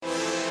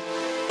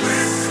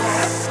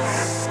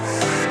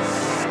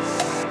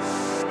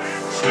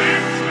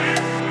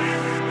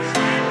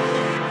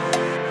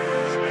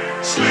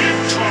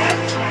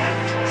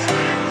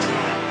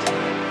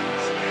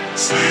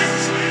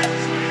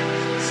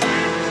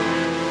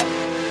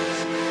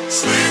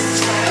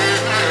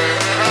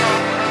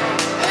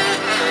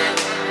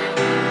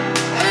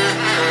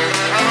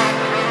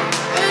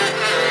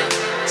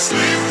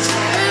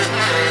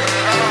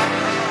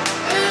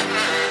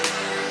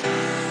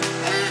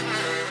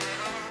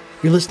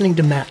You're listening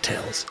to Matt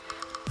Tales,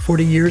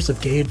 40 Years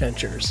of Gay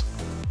Adventures,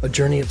 a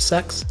journey of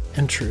sex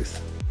and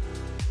truth.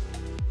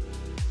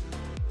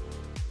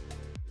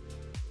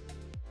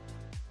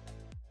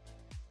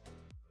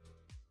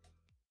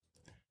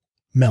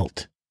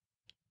 Melt.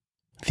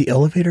 The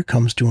elevator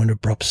comes to an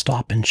abrupt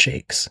stop and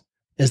shakes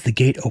as the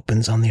gate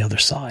opens on the other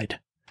side.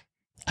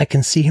 I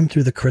can see him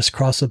through the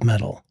crisscross of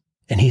metal,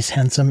 and he's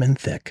handsome and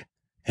thick,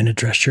 in a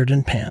dress shirt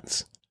and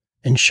pants,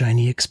 and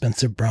shiny,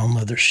 expensive brown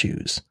leather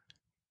shoes.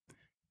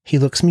 He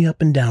looks me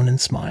up and down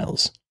and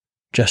smiles,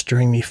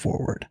 gesturing me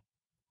forward.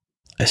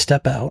 I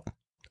step out,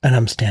 and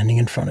I'm standing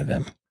in front of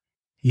him.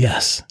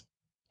 Yes,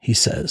 he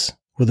says,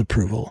 with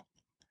approval,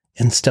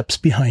 and steps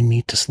behind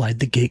me to slide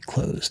the gate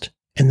closed,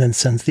 and then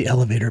sends the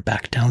elevator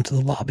back down to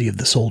the lobby of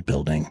this old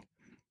building.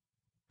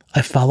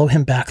 I follow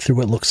him back through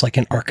what looks like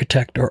an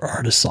architect or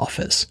artist's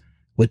office,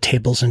 with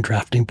tables and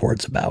drafting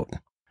boards about.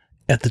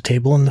 At the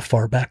table in the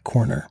far back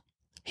corner,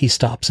 he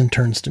stops and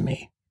turns to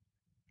me.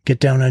 "Get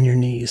down on your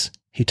knees,"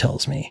 he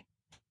tells me,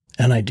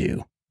 and I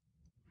do.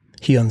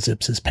 He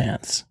unzips his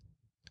pants.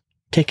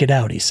 "Take it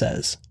out," he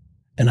says,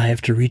 and I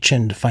have to reach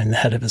in to find the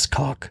head of his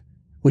cock,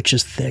 which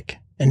is thick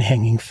and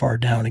hanging far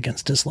down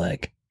against his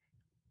leg.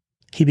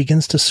 He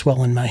begins to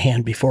swell in my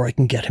hand before I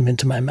can get him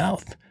into my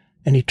mouth,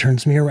 and he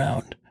turns me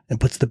around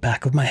and puts the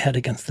back of my head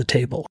against the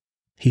table.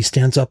 He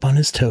stands up on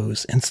his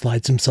toes and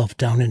slides himself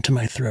down into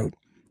my throat,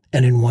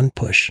 and in one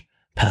push,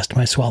 past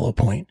my swallow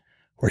point,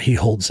 where he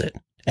holds it,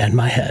 and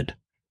my head,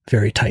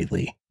 very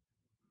tightly.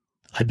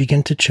 I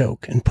begin to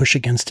choke and push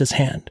against his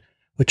hand,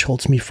 which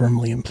holds me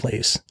firmly in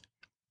place.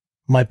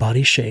 My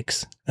body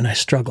shakes, and I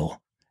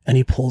struggle, and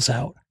he pulls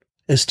out,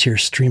 as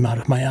tears stream out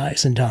of my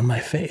eyes and down my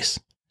face.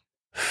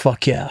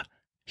 "Fuck yeah,"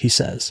 he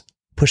says,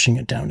 pushing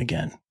it down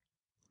again.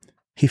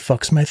 He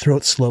fucks my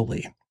throat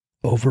slowly,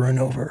 over and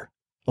over,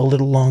 a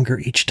little longer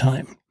each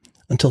time,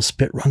 until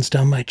spit runs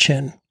down my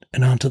chin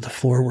and onto the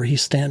floor where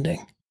he's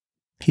standing.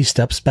 He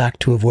steps back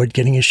to avoid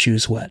getting his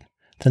shoes wet,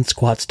 then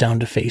squats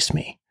down to face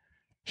me.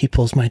 He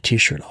pulls my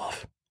t-shirt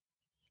off.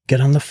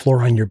 "Get on the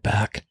floor on your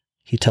back,"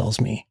 he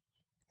tells me,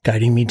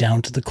 guiding me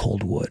down to the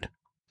cold wood.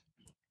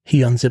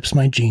 He unzips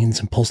my jeans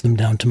and pulls them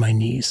down to my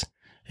knees,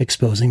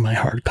 exposing my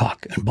hard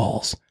cock and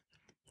balls.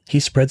 He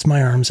spreads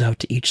my arms out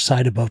to each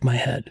side above my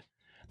head,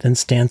 then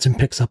stands and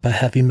picks up a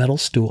heavy metal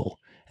stool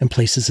and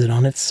places it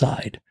on its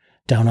side,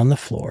 down on the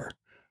floor,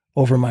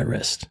 over my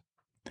wrist.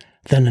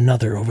 Then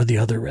another over the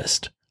other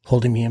wrist,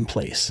 holding me in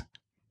place.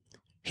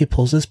 He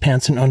pulls his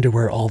pants and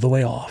underwear all the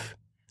way off,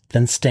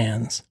 then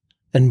stands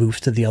and moves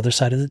to the other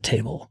side of the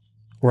table,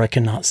 where I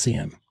cannot see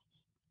him.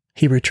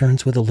 He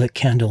returns with a lit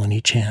candle in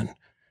each hand,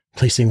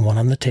 placing one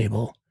on the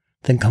table,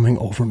 then coming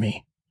over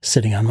me,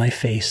 sitting on my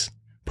face,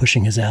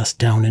 pushing his ass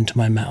down into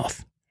my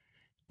mouth.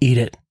 "Eat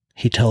it,"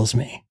 he tells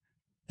me,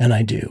 and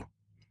I do.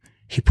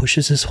 He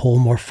pushes his hole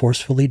more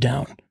forcefully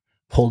down,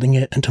 holding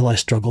it until I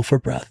struggle for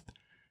breath,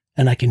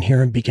 and I can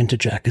hear him begin to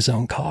jack his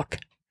own cock.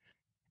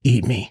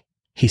 "Eat me,"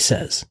 he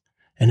says,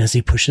 and as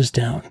he pushes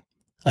down,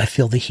 I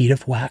feel the heat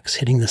of wax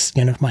hitting the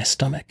skin of my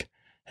stomach,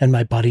 and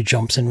my body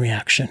jumps in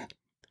reaction.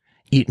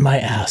 "Eat my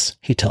ass,"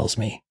 he tells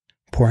me,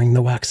 pouring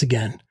the wax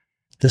again,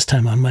 this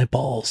time on my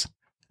balls,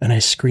 and I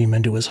scream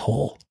into his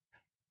hole,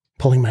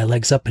 pulling my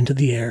legs up into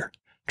the air,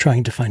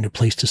 trying to find a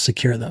place to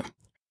secure them.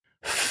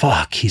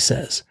 "Fuck," he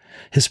says,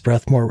 his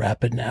breath more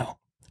rapid now,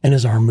 and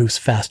his arm moves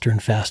faster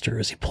and faster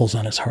as he pulls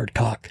on his hard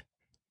cock.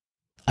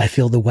 I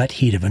feel the wet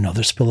heat of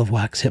another spill of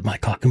wax hit my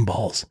cock and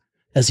balls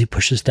as he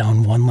pushes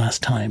down one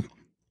last time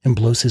and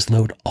blows his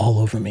load all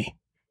over me,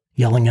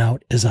 yelling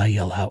out as I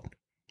yell out.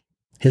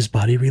 His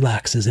body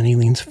relaxes and he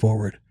leans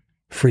forward,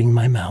 freeing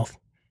my mouth,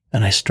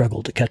 and I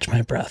struggle to catch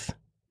my breath.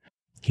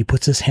 He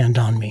puts his hand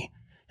on me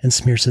and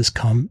smears his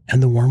cum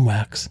and the warm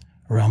wax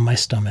around my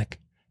stomach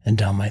and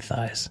down my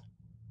thighs.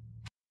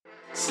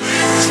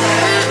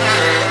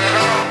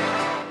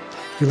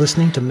 You're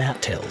listening to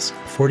Matt Tales,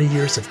 40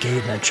 Years of Gay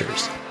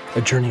Adventures,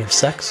 a journey of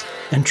sex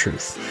and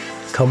truth.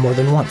 Come more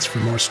than once for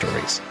more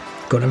stories.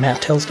 Go to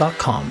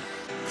matttales.com,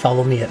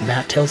 follow me at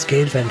Matt Tales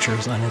Gay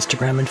Adventures on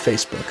Instagram and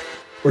Facebook,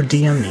 or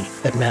DM me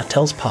at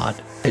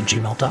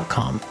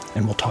matttalespod@gmail.com,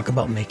 and we'll talk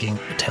about making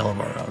a tale of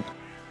our own.